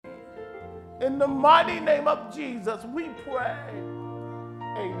In the mighty name of Jesus, we pray.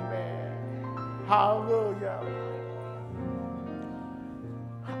 Amen. Hallelujah.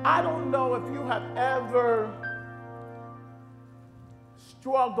 I don't know if you have ever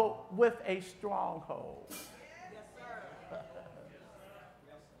struggled with a stronghold. Yes, sir.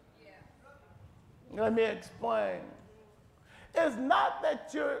 Let me explain. It's not that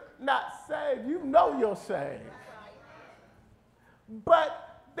you're not saved. You know you're saved. But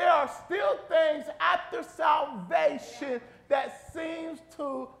there are still things after salvation that seems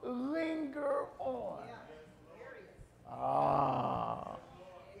to linger on.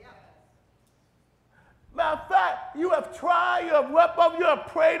 Matter of fact, you have tried, you have wept over, you have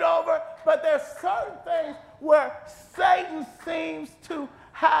prayed over, but there's certain things where Satan seems to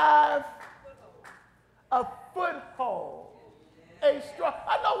have a foothold.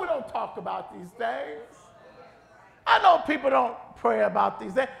 I know we don't talk about these things. I know people don't pray about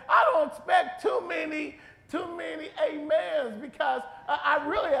these things. I don't expect too many amens because I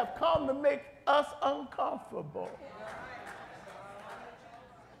really have come to make us uncomfortable.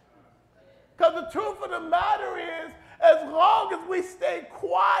 Because the truth of the matter is, as long as we stay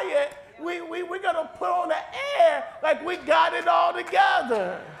quiet, we're going to put on the air like we got it all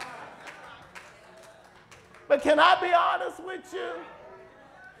together. But can I be honest with you?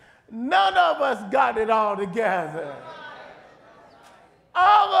 None of us got it all together.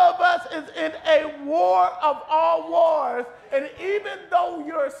 All of us is in a war of all wars. And even though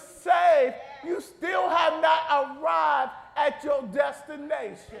you're saved, you still have not arrived at your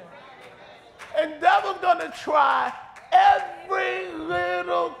destination. And devil's going to try every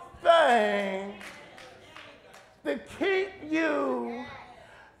little thing to keep you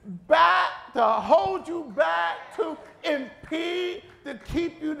back, to hold you back, to impede, to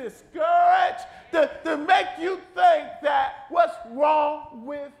keep you discouraged, to make you think that what's wrong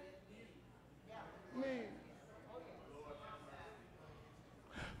with me.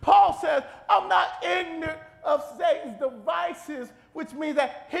 Paul says, I'm not ignorant of Satan's devices, which means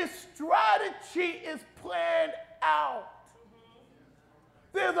that his strategy is planned out.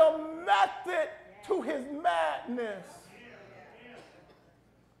 There's a method to his madness.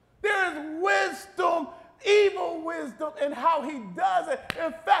 There is wisdom, evil wisdom, in how he does it.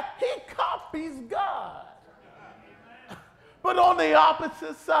 In fact, he copies God. But on the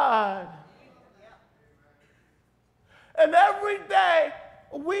opposite side. And every day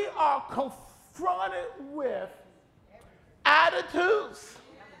we are confronted with attitudes,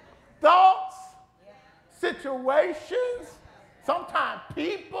 thoughts, situations, sometimes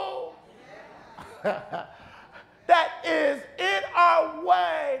people that is in our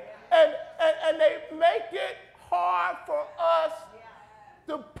way, and they make it hard for us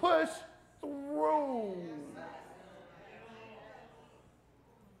to push through.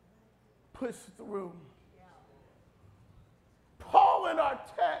 Push through. Paul in our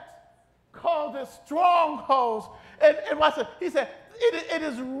text calls it strongholds. And watch it. He said, it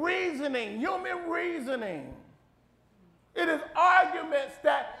is reasoning, human reasoning. It is arguments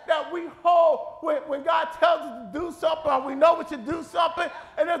that we hold when God tells us to do something, or we know we should do something,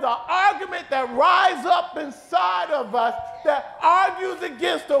 and there's an argument that rises up inside of us that argues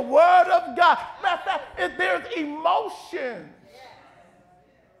against the word of God. Matter of fact, there's emotions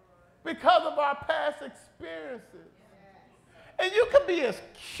because of our past experiences. And you can be as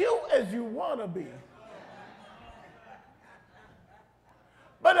cute as you want to be.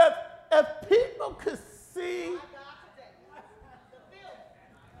 But if people could see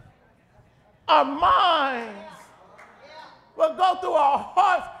our minds will go through our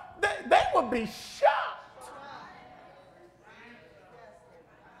hearts, they would be shocked.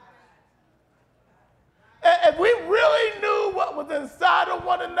 And if we really knew what was inside of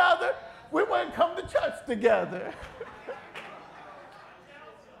one another, we wouldn't come to church together.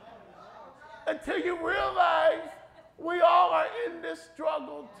 Until you realize we all are in this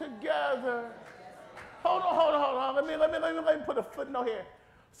struggle together. Hold on. Let me put a footnote here.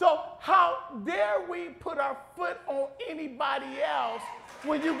 So how dare we put our foot on anybody else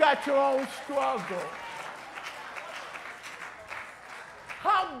when you got your own struggle?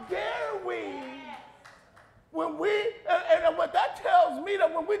 How dare we, when we, and what that tells me,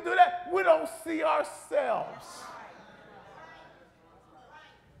 that when we do that, we don't see ourselves.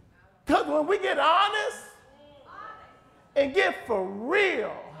 Because when we get honest and get for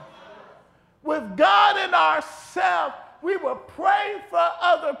real with God and ourselves, we will pray for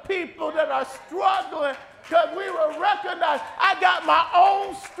other people that are struggling, because we will recognize I got my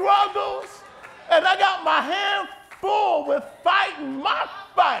own struggles and I got my hand full with fighting my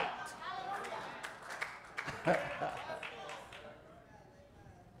fight.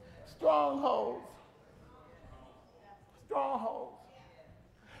 Strongholds. Strongholds.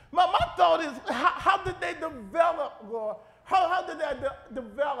 My thought is, how did they develop, Lord? How did they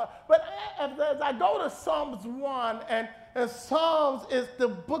develop? But as I go to Psalms 1, and Psalms is the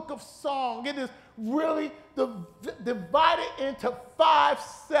book of song. It is really divided into 5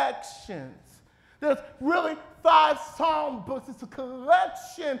 sections. There's really 5 psalm books. It's a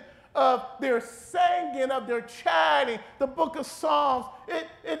collection of their singing, of their chatting. The book of Psalms,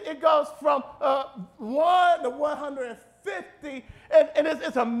 it goes from 1 to 150, and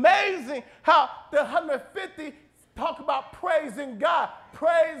it's amazing how the 150 talk about praising God.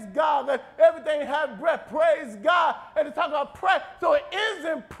 Praise God. Let everything have breath. Praise God. And it talks about praise. So it ends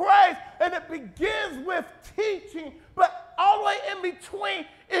in praise, and it begins with teaching. But all the way in between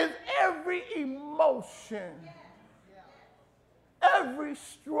is every emotion, every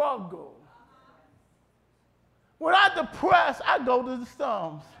struggle. When I'm depressed, I go to the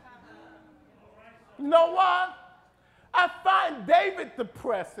Psalms. You know why? I find David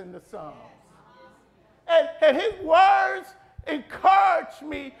depressed in the Psalms. And his words encourage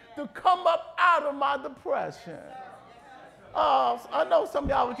me to come up out of my depression. I know some of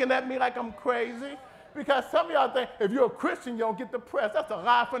y'all looking at me like I'm crazy, because some of y'all think if you're a Christian, you don't get depressed. That's a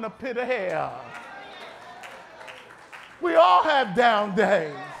lie from the pit of hell. We all have down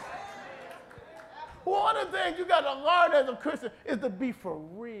days. One of the things you got to learn as a Christian is to be for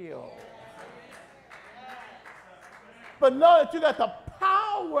real. But know that you got the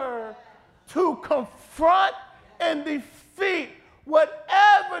power to confront and defeat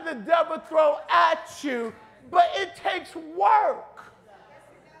whatever the devil throws at you, but it takes work.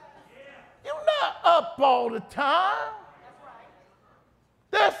 You're not up all the time.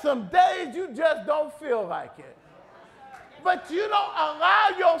 There's some days you just don't feel like it. But you don't allow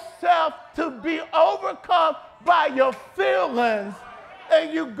yourself to be overcome by your feelings,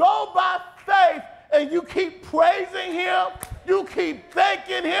 and you go by faith, and you keep praising him, you keep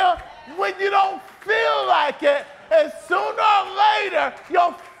thanking him when you don't feel like it, and sooner or later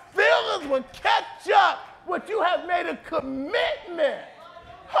your feelings will catch up when you have made a commitment.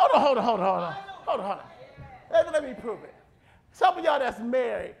 Hold on. Let me prove it. Some of y'all that's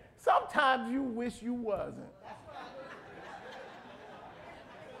married, sometimes you wish you wasn't.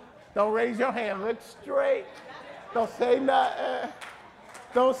 Don't raise your hand, look straight. Don't say nothing.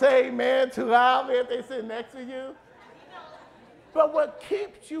 Don't say amen too loudly if they sit next to you. But what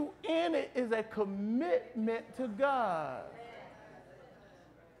keeps you in it is a commitment to God.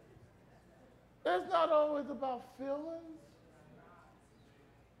 It's not always about feelings.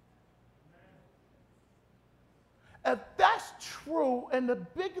 If that's true, and the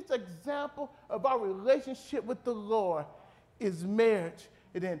biggest example of our relationship with the Lord is marriage,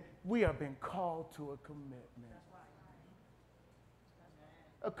 then we are being called to a commitment.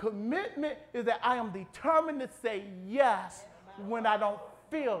 A commitment is that I am determined to say yes when I don't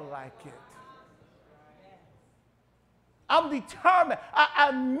feel like it. I'm determined.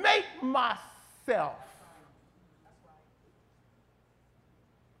 I make myself.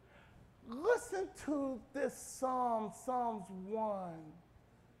 Listen to this psalm, Psalms 1.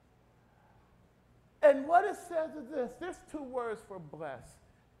 And what it says is this. There's 2 words for bless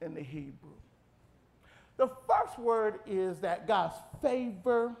in the Hebrew. The first word is that God's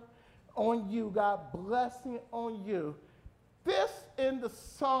favor on you, God's blessing on you. This in the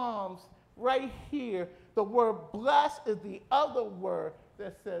Psalms right here, the word bless is the other word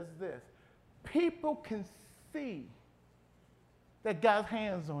that says this. People can see that God's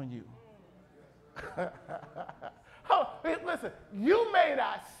hands on you. Listen, you may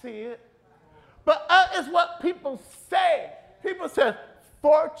not see it, but it's what people say. People say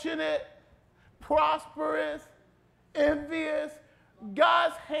fortunate, prosperous, envious.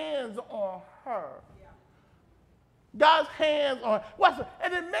 God's hands on her. God's hands on her.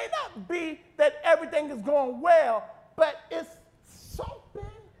 And it may not be that everything is going well, but it's something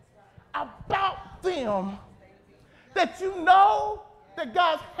about them that you know that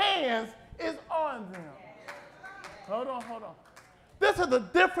God's hands is on them. Hold on. This is a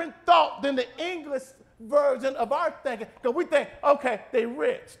different thought than the English version of our thinking. Because we think, okay, they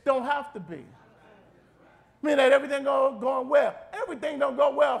rich. Don't have to be. Mean that everything going well. Everything don't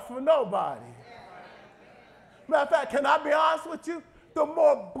go well for nobody. Matter of fact, can I be honest with you? The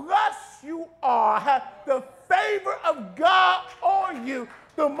more blessed you are, have the favor of God on you,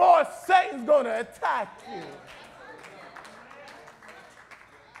 the more Satan's going to attack you.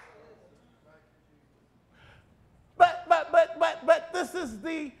 But this is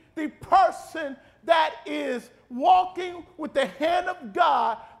the person that is walking with the hand of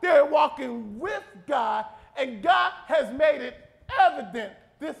God. They're walking with God, and God has made it evident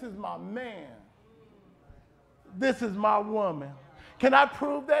this is my man. This is my woman. Can I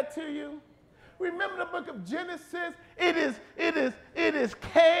prove that to you? Remember the book of Genesis? It is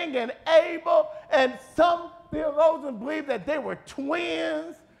Cain and Abel, and some theologians believe that they were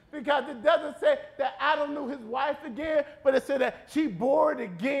twins because it doesn't say that Adam knew his wife again, but it said that she bore it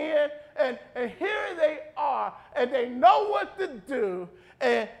again. And here they are, and they know what to do.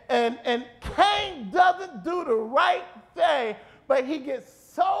 And Cain doesn't do the right thing, but he gets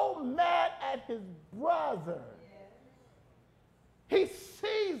so mad at his brother. He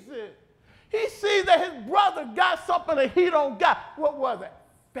sees it. He sees that his brother got something that he don't got. What was it?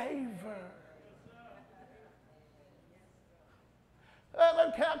 Favor.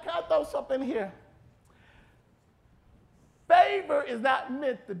 Can I throw something here? Favor is not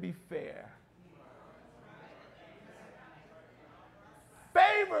meant to be fair.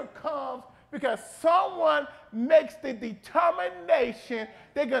 Favor comes because someone makes the determination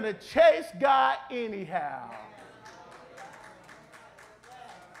they're going to chase God anyhow.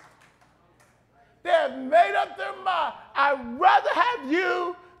 They have made up their mind. I'd rather have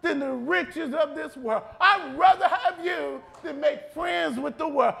you than the riches of this world. I'd rather have you than make friends with the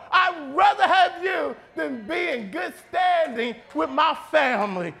world. I'd rather have you than be in good standing with my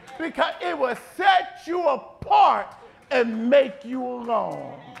family, because it will set you apart and make you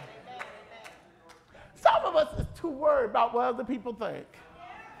alone. Some of us is too worried about what other people think.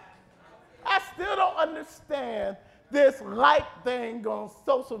 I still don't understand this like thing on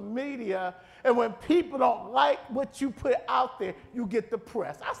social media, and when people don't like what you put out there, you get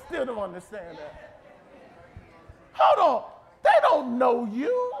depressed. I still don't understand that. Hold on, they don't know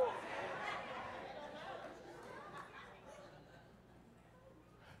you.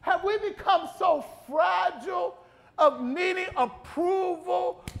 Have we become so fragile of needing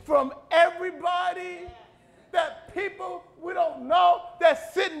approval from everybody that people we don't know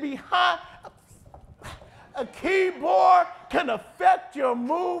that's sitting behind a keyboard can affect your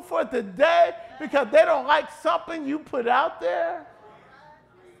mood for the day because they don't like something you put out there?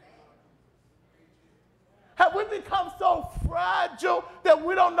 Have we become so fragile that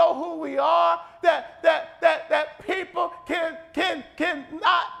we don't know who we are, that people can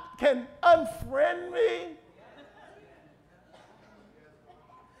unfriend me?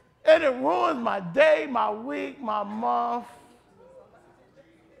 And it ruins my day, my week, my month.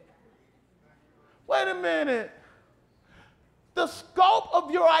 Wait a minute. The scope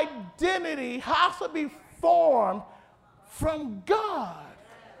of your identity has to be formed from God.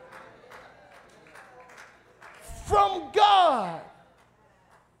 From God.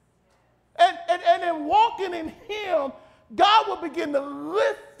 And in walking in Him, God will begin to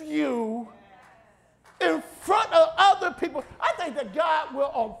lift you in front of other people. I think that God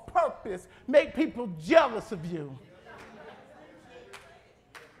will on purpose make people jealous of you.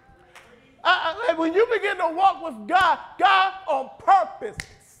 When you begin to walk with God, God on purpose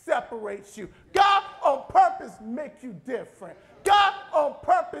separates you. God on purpose makes you different. God on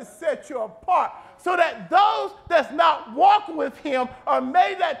purpose sets you apart so that those that's not walking with Him are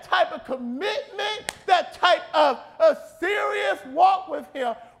made that type of commitment, that type of a serious walk with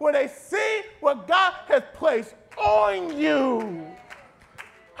Him when they see what God has placed on you,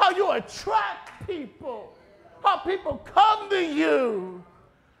 how you attract people, how people come to you,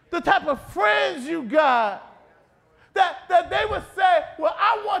 the type of friends you got, that they would say, well,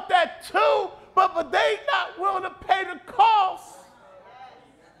 I want that too, but they not willing to pay the cost.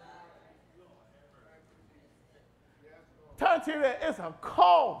 Turn to you that it's a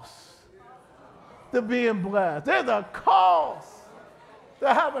cost to being blessed. There's a cost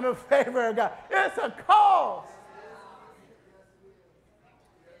to having the favor of God. It's a cost.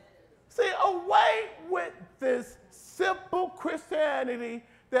 See, away with this simple Christianity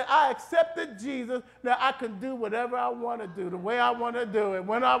that I accepted Jesus, that I can do whatever I want to do, the way I want to do it,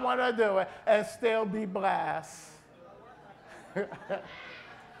 when I want to do it, and still be blessed.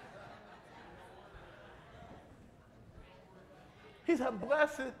 He said,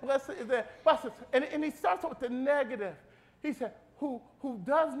 blessed is that. And he starts with the negative. He said, who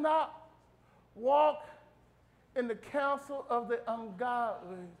does not walk in the counsel of the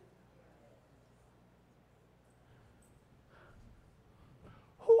ungodly.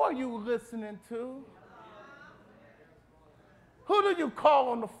 Who are you listening to? Who do you call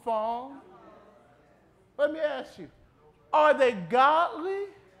on the phone? Let me ask you, are they godly?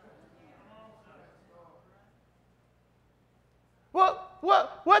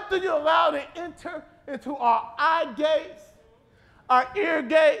 What do you allow to enter into our eye gates, our ear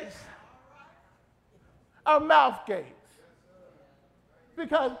gates, our mouth gates?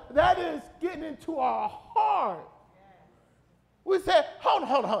 Because that is getting into our heart. We say, hold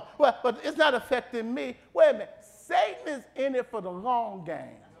on. Well, but it's not affecting me. Wait a minute. Satan is in it for the long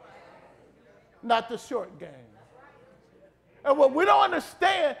game, not the short game. And what we don't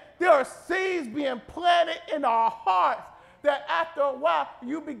understand, there are seeds being planted in our hearts that after a while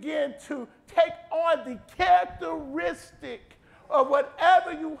you begin to take on the characteristic of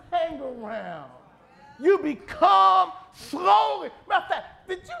whatever you hang around. You become slowly. Matter of fact,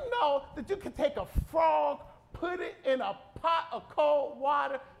 did you know that you can take a frog, put it in a pot of cold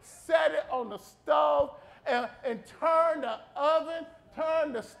water, set it on the stove, and turn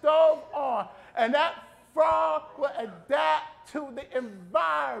the stove on, and that frog will adapt to the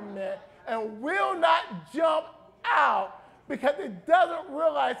environment and will not jump out because it doesn't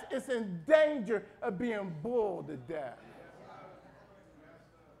realize it's in danger of being boiled to death.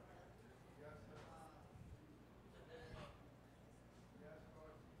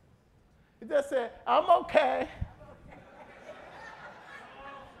 It just said, I'm okay.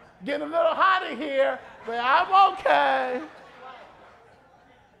 Getting a little hot in here, but I'm okay.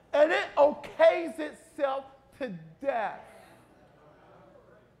 And it okays itself to death.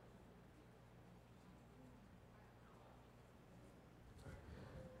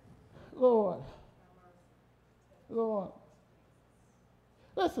 Lord.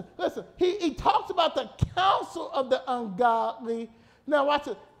 Listen. He talks about the counsel of the ungodly. Now watch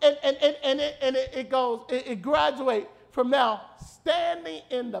it. And it graduates from now standing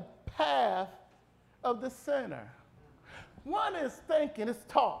in the path of the sinner. One is thinking, it's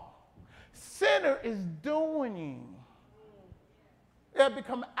talk. Sinner is doing. It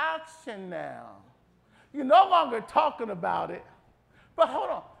become action now. You're no longer talking about it. But hold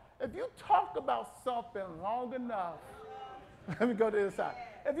on. If you talk about something long enough, let me go to this side.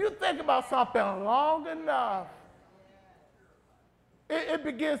 If you think about something long enough, it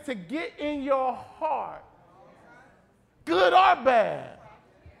begins to get in your heart. Good or bad.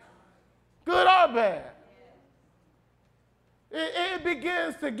 Good or bad. It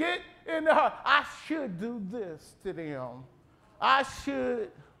begins to get in the heart. I should do this to them. I should.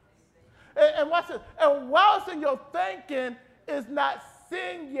 And watch this. And whilst in your thinking is not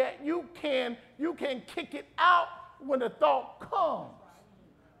sin yet, you can kick it out when the thought comes.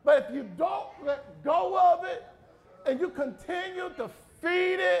 But if you don't let go of it and you continue to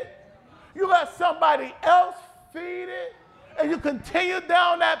feed it, you let somebody else feed it, and you continue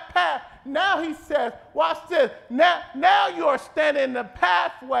down that path. Now he says, watch this, now you are standing in the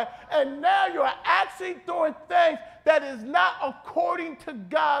pathway, and now you are actually doing things that is not according to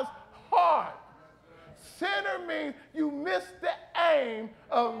God's heart. Sinner means you miss the aim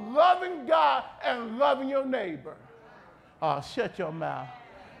of loving God and loving your neighbor. Oh, shut your mouth.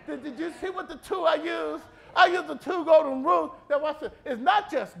 Did you see what the two I used? I used the two golden rules. That watch this. It's not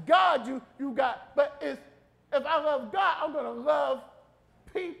just God you got, but it's if I love God, I'm going to love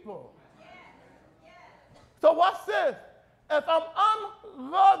people. So watch this. If I'm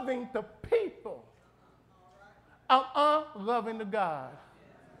unloving the people, I'm unloving the God.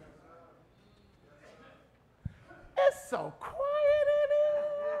 It's so quiet in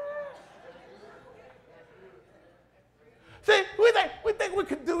here. See, we think we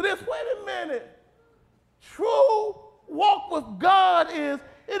can do this. Wait a minute. True walk with God is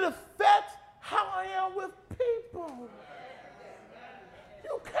it affects how I am with people.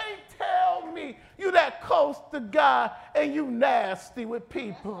 You can't tell me you that close to God and you nasty with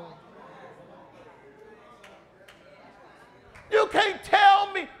people. You can't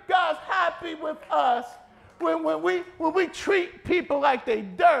tell me God's happy with us when we treat people like they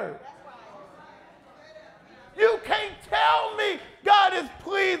dirt. You can't tell me God is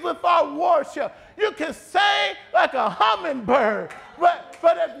pleased with our worship. You can sing like a hummingbird, but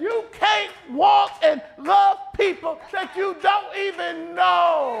if you can't walk and love people that you don't even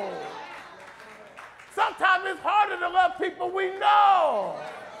know, sometimes it's harder to love people we know.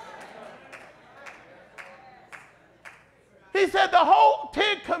 He said the whole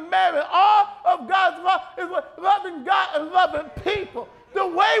 10 Commandments, all of God's love is loving God and loving people. The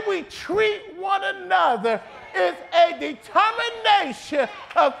way we treat one another is a determination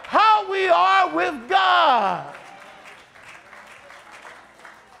of how we are with God.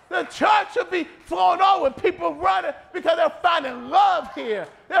 The church should be flowing on with people running because they're finding love here.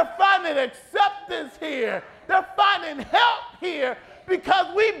 They're finding acceptance here. They're finding help here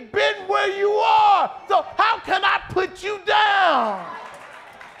because we've been where you are. So how can I put you down?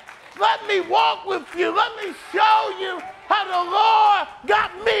 Let me walk with you. Let me show you how the Lord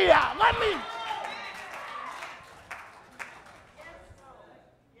got me out. Let me.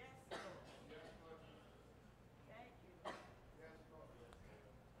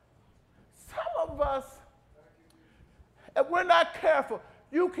 Some of us, if we're not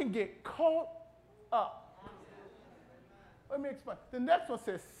can get caught up. Let me explain. The next one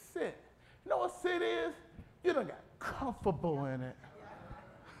says sit. You know what sit is? You don't get comfortable in it.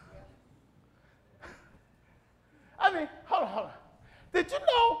 I mean, hold on. Did you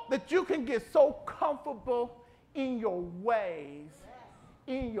know that you can get so comfortable in your ways,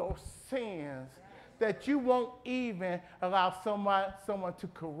 in your sins, that you won't even allow someone to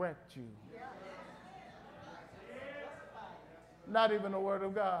correct you? Not even the word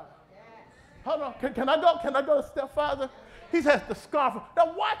of God. Hold on. Can I go a step farther? He says the scarf.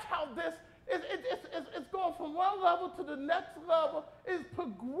 Now watch how this it's going from one level to the next level. It's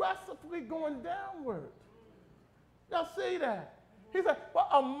progressively going downward. Y'all see that? He said, well,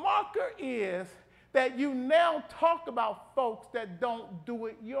 a marker is that you now talk about folks that don't do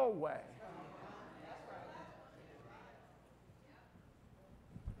it your way.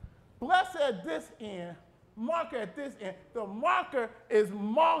 Blessed at this end, marker at this end. The marker is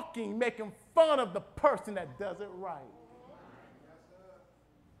mocking, making fun of the person that does it right.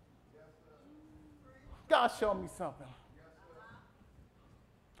 God showed me something.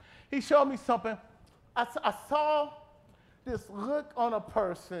 He showed me something. I saw this look on a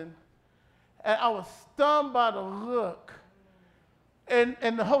person, and I was stunned by the look. And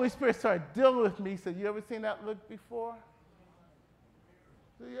the Holy Spirit started dealing with me. He said, you ever seen that look before?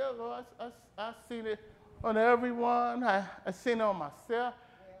 I said, yeah, Lord, I've seen it on everyone. I've seen it on myself.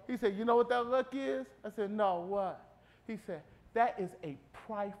 He said, you know what that look is? I said, no, what? He said, that is a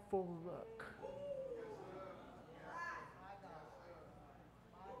prideful look.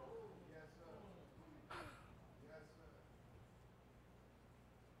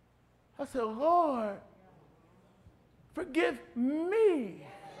 I said, Lord, forgive me.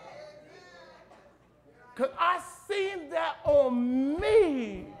 Because I seen that on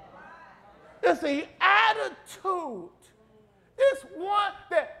me. It's the attitude. It's one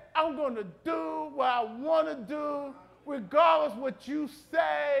that I'm going to do what I want to do, regardless what you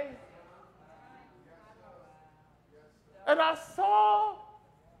say. And I saw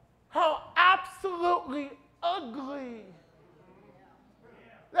how absolutely ugly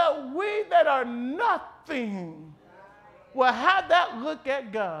that we that are nothing will have that look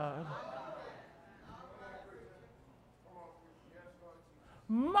at God.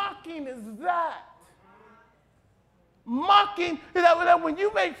 Mocking is that. Mocking is that when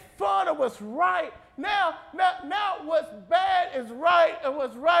you make fun of what's right, now what's bad is right and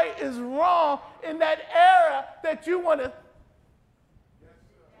what's right is wrong in that era that you want to.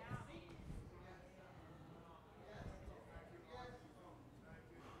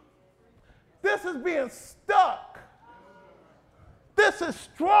 This is being stuck. This is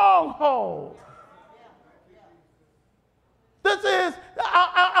stronghold. This is,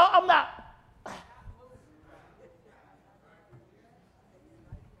 I'm not.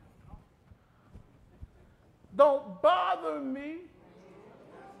 Don't bother me.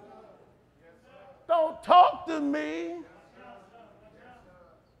 Don't talk to me.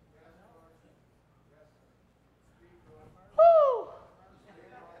 Woo.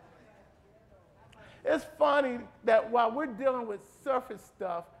 It's funny that while we're dealing with surface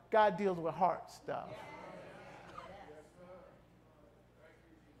stuff, God deals with heart stuff.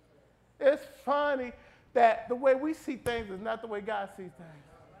 It's funny that the way we see things is not the way God sees things.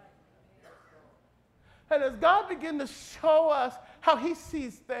 And as God begins to show us how he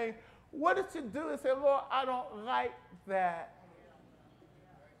sees things, what it should do is say, Lord, I don't like that.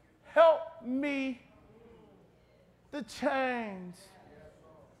 Help me to change.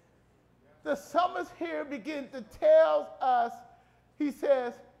 The psalmist here begins to tell us, he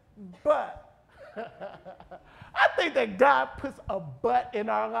says, but. I think that God puts a but in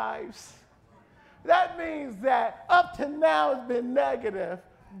our lives. That means that up to now it's been negative,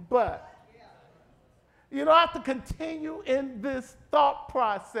 but. You don't have to continue in this thought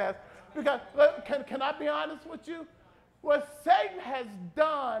process. Because, can I be honest with you? What Satan has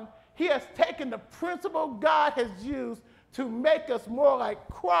done, he has taken the principle God has used to make us more like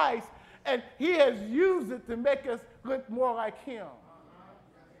Christ, and he has used it to make us look more like him.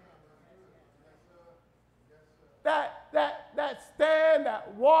 That stand,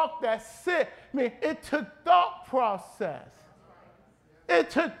 that walk, that sit, I mean, it took thought process. It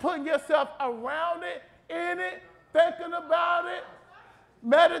took putting yourself around it, in it, thinking about it,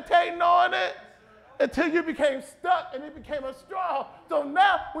 meditating on it, until you became stuck and it became a stronghold. So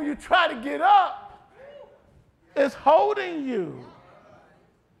now when you try to get up, it's holding you.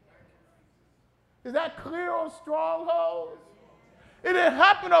 Is that clear on strongholds? It didn't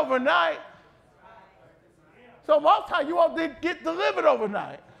happen overnight. So most times you won't get delivered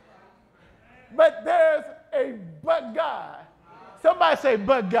overnight. But there's a but God. Somebody say,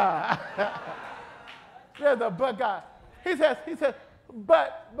 but God. There's a but God. He says,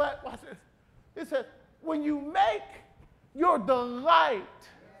 but, watch this. He says, when you make your delight,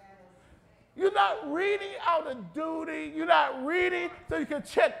 you're not reading out of duty. You're not reading so you can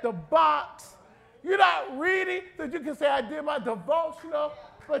check the box. You're not reading so you can say, I did my devotional.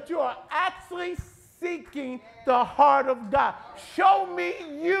 But you are actually seeking the heart of God. Show me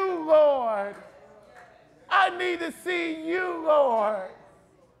you, Lord. I need to see you, Lord.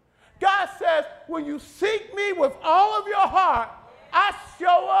 God says, when you seek me with all of your heart, I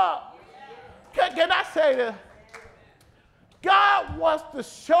show up. Can I say this? God wants to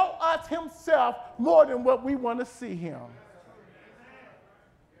show us himself more than what we want to see him.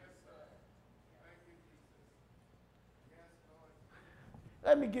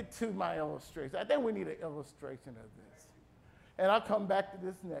 Let me get to my illustration. I think we need an illustration of this. And I'll come back to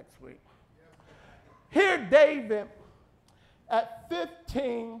this next week. Here David at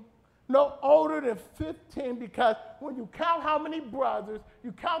 15, no older than 15, because when you count how many brothers,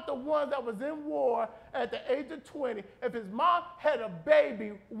 you count the ones that was in war at the age of 20. If his mom had a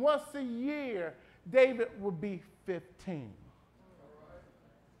baby once a year, David would be 15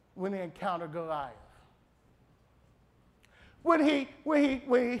 when he encountered Goliath. When he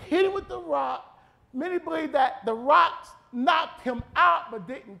hit him with the rock, many believe that the rocks knocked him out but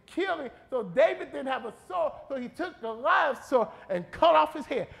didn't kill him. So David didn't have a sword, so he took Goliath's sword and cut off his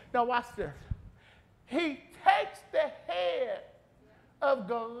head. Now watch this. He takes the head of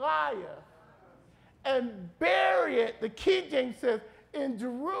Goliath and bury it, the King James says, in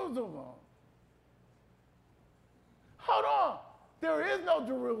Jerusalem. Hold on. There is no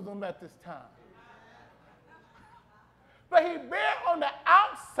Jerusalem at this time. But he buried on the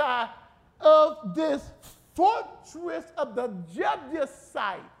outside of this fortress of the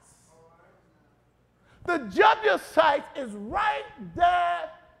Jebusites. The Jebusites is right there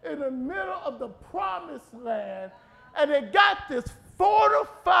in the middle of the promised land, and they got this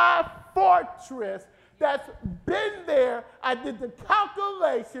fortified fortress that's been there, I did the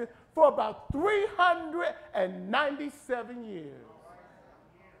calculation, for about 397 years.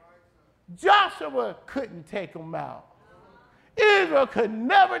 Joshua couldn't take them out. Israel could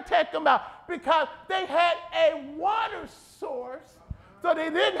never take them out because they had a water source, so they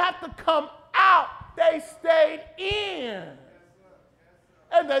didn't have to come out. They stayed in.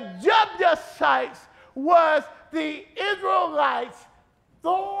 And the Jebusites was the Israelites'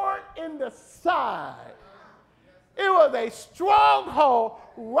 thorn in the side. It was a stronghold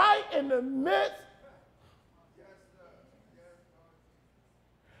right in the midst.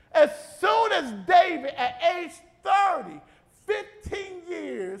 As soon as David, at age 30, 15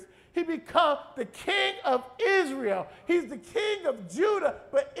 years, he becomes the king of Israel. He's the king of Judah,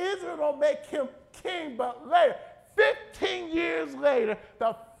 but Israel don't make him king but later. 15 years later,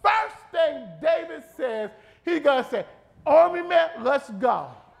 the first thing David says, he's going to say, army men, let's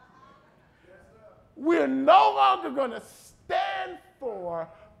go. We're no longer going to stand for,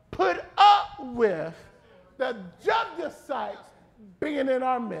 put up with the Jebusites being in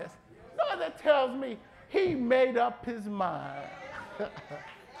our midst. So that tells me he made up his mind.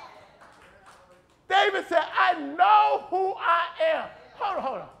 David said, I know who I am.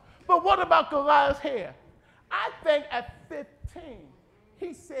 Hold on. But what about Goliath's hair? I think at 15,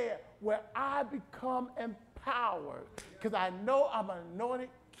 he said, where I become empowered, because I know I'm an anointed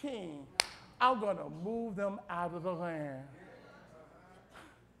king, I'm going to move them out of the land.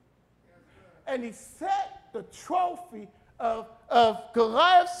 And he set the trophy of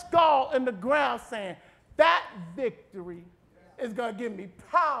Goliath's skull in the ground, saying, that victory is going to give me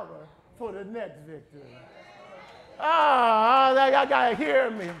power for the next victory. Y'all got to hear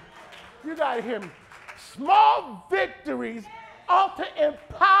me. You got to hear me. Small victories ought to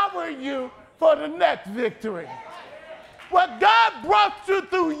empower you for the next victory. What God brought you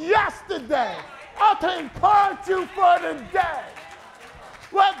through yesterday ought to encourage you for the day.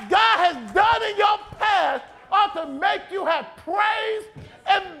 What God has done in your past ought to make you have praise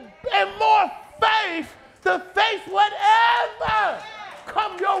and more faith to face whatever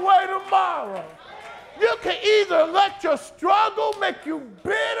come your way tomorrow. You can either let your struggle make you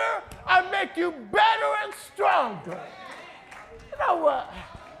bitter or make you better and stronger. You know what?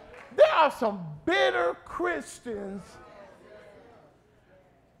 There are some bitter Christians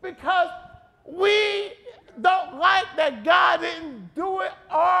because we don't like that God didn't do it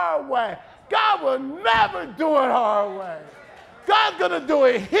our way. God will never do it our way. God's going to do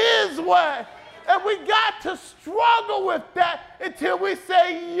it his way. And we got to struggle with that until we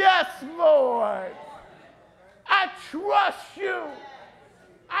say, yes, Lord. I trust you.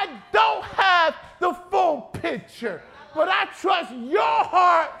 I don't have the full picture, but I trust your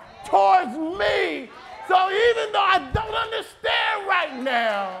heart towards me. So even though I don't understand right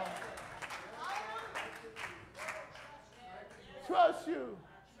now, trust you.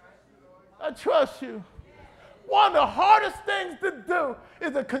 I trust you. One of the hardest things to do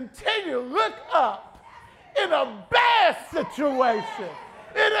is to continue to look up in a bad situation,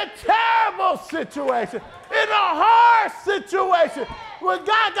 in a terrible situation, in a hard situation, when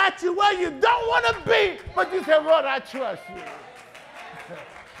God got you where you don't want to be, but you say, Lord, I trust you.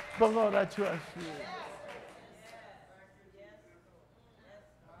 But Lord, I trust you.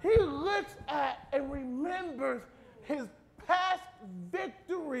 He looks at and remembers his past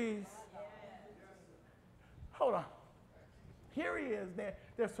victories. Hold on. Here he is.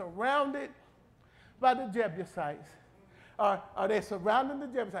 They're surrounded by the Jebusites. Are they surrounding the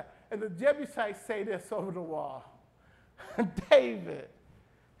Jebusites? And the Jebusites say this over the wall. David,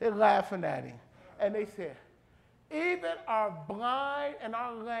 they're laughing at him. And they said, even our blind and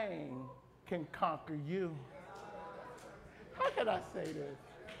our lame can conquer you. How can I say this?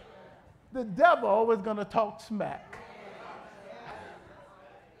 The devil always going to talk smack.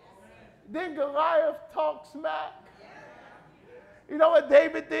 Then Goliath talked smack. You know what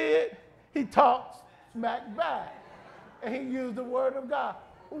David did? He talked smack back. And he used the word of God.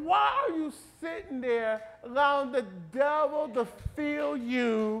 Why are you sitting there allowing the devil to fill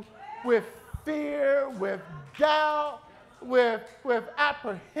you with fear, with doubt, with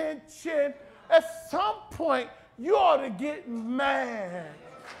apprehension? At some point, you ought to get mad.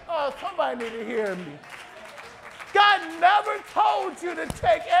 Oh, somebody need to hear me. God never told you to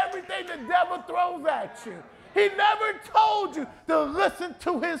take everything the devil throws at you. He never told you to listen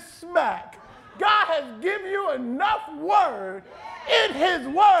to his smack. God has given you enough word in his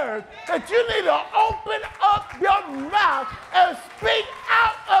word that you need to open up your mouth and speak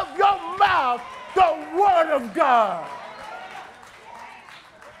out of your mouth the word of God.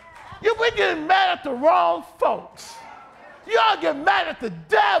 You've been getting mad at the wrong folks. You ought to get mad at the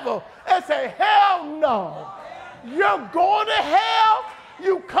devil and say, hell no. You're going to hell.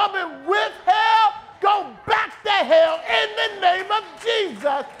 You coming with hell. Go back to hell in the name of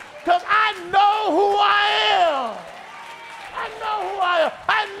Jesus, because I know who I am. I know who I am.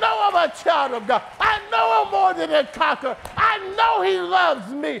 I know I'm a child of God. I know I'm more than a conqueror. I know he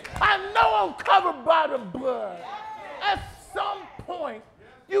loves me. I know I'm covered by the blood. At some point,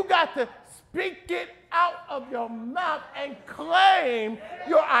 you got to speak it out of your mouth and claim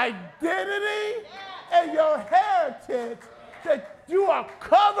your identity and your heritage, that you are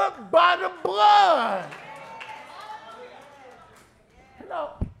covered by the blood. You know,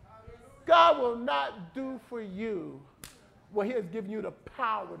 God will not do for you what he has given you the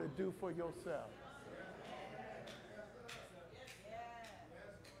power to do for yourself.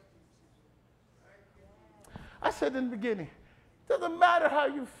 I said in the beginning, doesn't matter how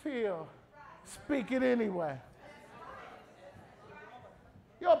you feel, speak it anyway.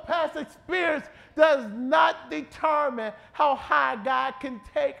 Your past experience does not determine how high God can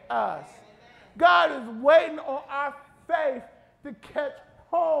take us. God is waiting on our faith to catch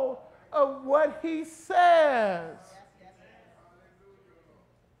hold of what he says.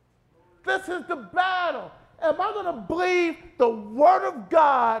 This is the battle. Am I going to believe the word of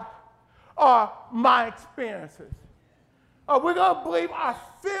God or my experiences? Are we going to believe our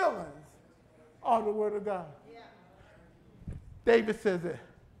feelings or the word of God? David says it.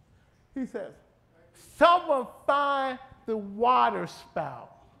 He says, someone find the water spout.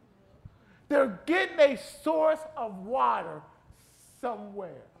 They're getting a source of water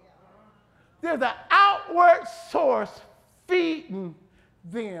somewhere. There's an outward source feeding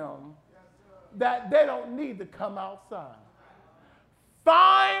them that they don't need to come outside.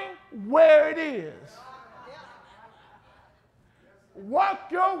 Find where it is. Work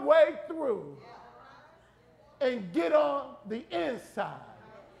your way through and get on the inside.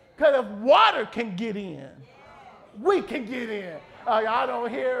 Because if water can get in, we can get in. Y'all don't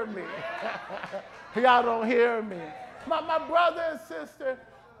hear me. Y'all don't hear me. My brother and sister,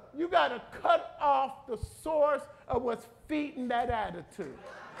 you got to cut off the source of what's feeding that attitude.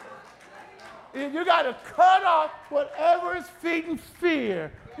 You got to cut off whatever is feeding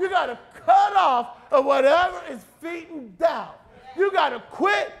fear. You got to cut off whatever is feeding doubt. You got to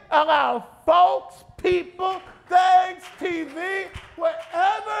quit allowing folks, people, things, TV,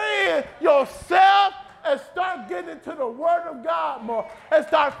 whatever it is, yourself, and start getting into the Word of God more. And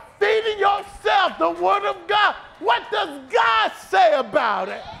start feeding yourself the Word of God. What does God say about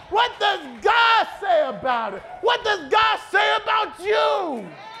it? What does God say about it? What does God say about you?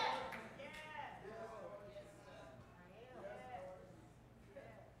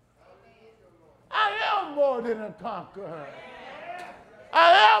 I am more than a conqueror.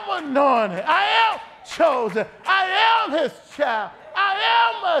 I am anointed. I am chosen. I am his child. I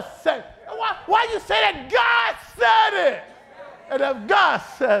am a saint. Why you say that? God said it. And if God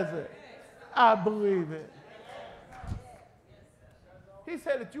says it, I believe it. He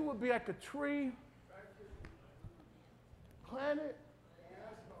said that you would be like a tree planted.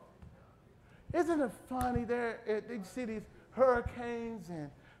 Isn't it funny there? You see these hurricanes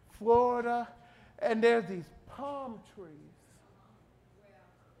in Florida, and there's these palm trees.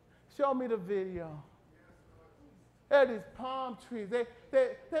 Show me the video. There are these palm trees. They're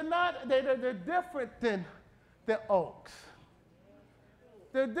different than oaks.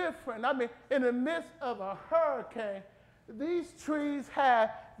 They're different. I mean, in the midst of a hurricane, these trees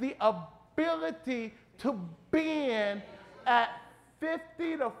have the ability to bend at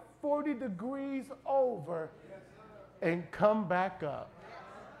 50 to 40 degrees over and come back up.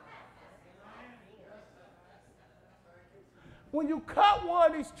 When you cut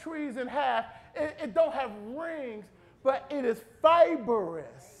one of these trees in half, it don't have rings, but it is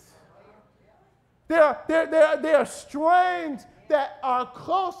fibrous. There are strands that are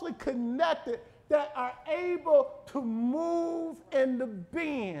closely connected that are able to move in the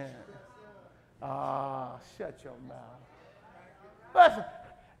bend. Ah, shut your mouth. Listen,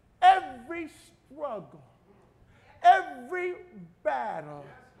 every struggle, every battle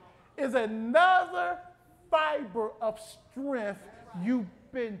is another fiber of strength you've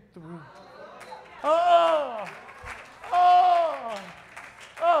been through.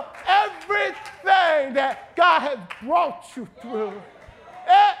 Everything that God has brought you through,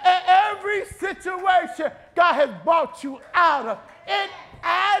 every situation God has brought you out of, it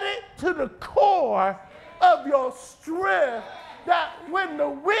added to the core of your strength that when the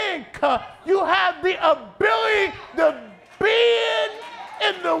wind comes, you have the ability to bend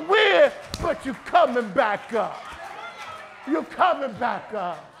in the wind, but you're coming back up. You're coming back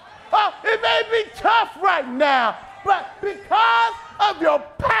up. Oh, it may be tough right now, but because of your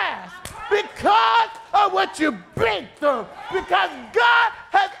past, because of what you've been through, because God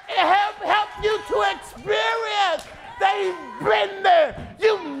has helped you to experience that he's been there.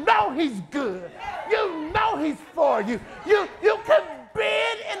 You know he's good. You know he's for you. You can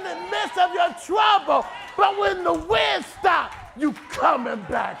bend in the midst of your trouble, but when the wind stops, you coming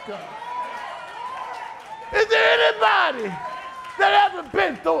back up. Is there anybody that ever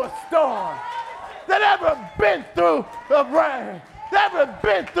been through a storm, that ever been through the rain, that ever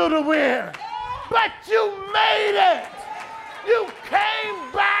been through the wind, but you made it? You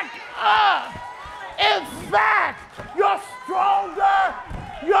came back up. In fact, you're stronger,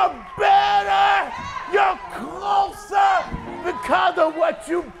 you're better, you're closer because of what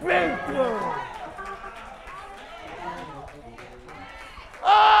you've been through.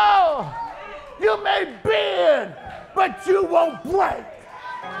 Oh, you may bend, but you won't break.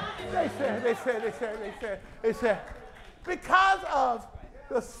 They said, because of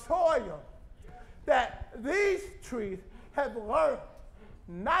the soil that these trees have learned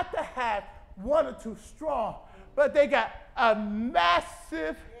not to have one or two strong, but they got a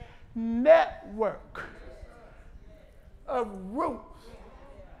massive network of roots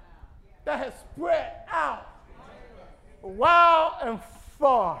that has spread out wild and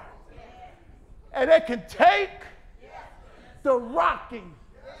far. And they can take the rocking,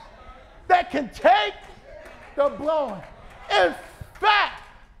 they can take the blowing. In fact,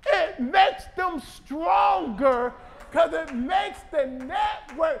 it makes them stronger because it makes the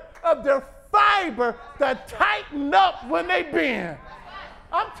network of their fiber to tighten up when they bend.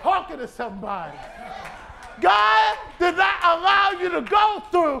 I'm talking to somebody. God did not allow you to go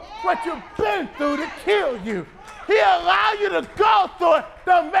through what you've been through to kill you. He allowed you to go through it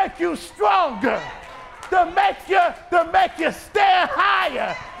to make you stronger, to make you stand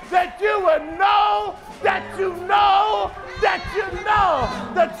higher, that you would know that you know that you know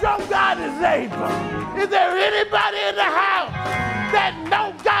that your God is able. Is there anybody in the house that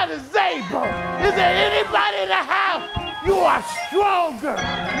know God is able? Is there anybody in the house? You are stronger.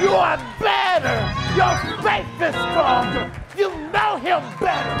 You are better. Your faith is stronger. You know him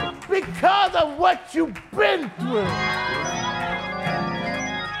better because of what you've been through.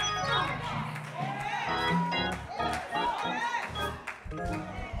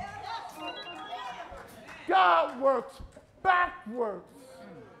 God works backwards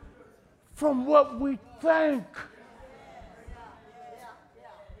from what we think.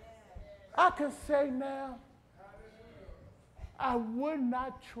 I can say now, I would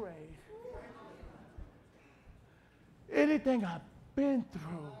not trade anything I've been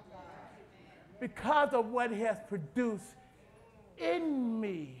through because of what he has produced in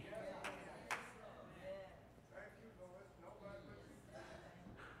me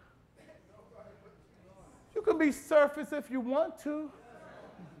You can be surface if you want to.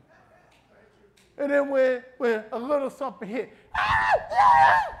 And then when a little something hit,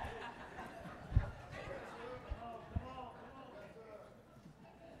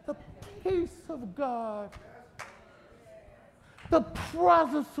 the peace of God, the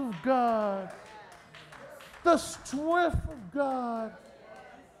presence of God, the strength of God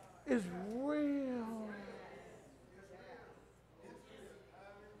is real.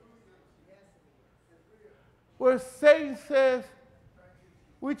 Where Satan says,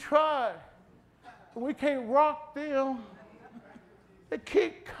 we tried, but we can't rock them. They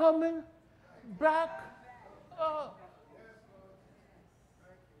keep coming back up.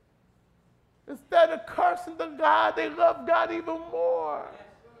 Instead of cursing the God, they love God even more.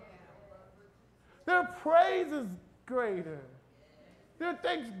 Their praise is greater. Their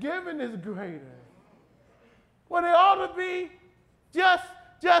thanksgiving is greater. When they ought to be just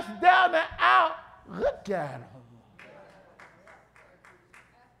down and out, look at them.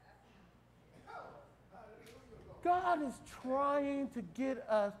 God is trying to get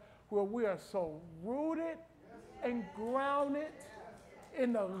us where we are so rooted and grounded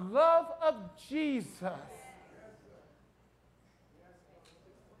in the love of Jesus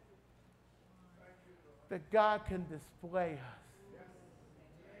that God can display us.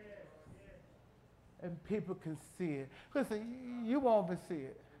 And people can see it. Listen, you won't even see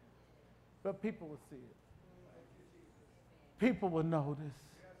it, but people will see it. People will notice.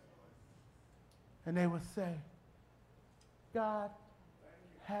 And they will say, God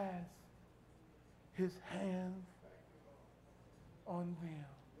has his hands on them.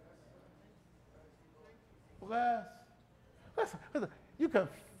 Bless. Listen, you can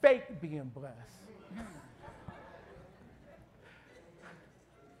fake being blessed.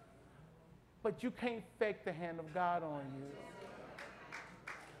 But you can't fake the hand of God on you.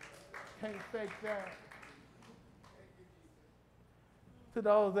 Can't fake that. To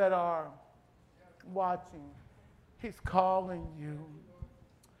those that are watching, he's calling you.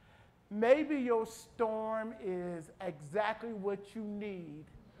 Maybe your storm is exactly what you need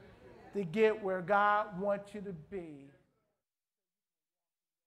to get where God wants you to be.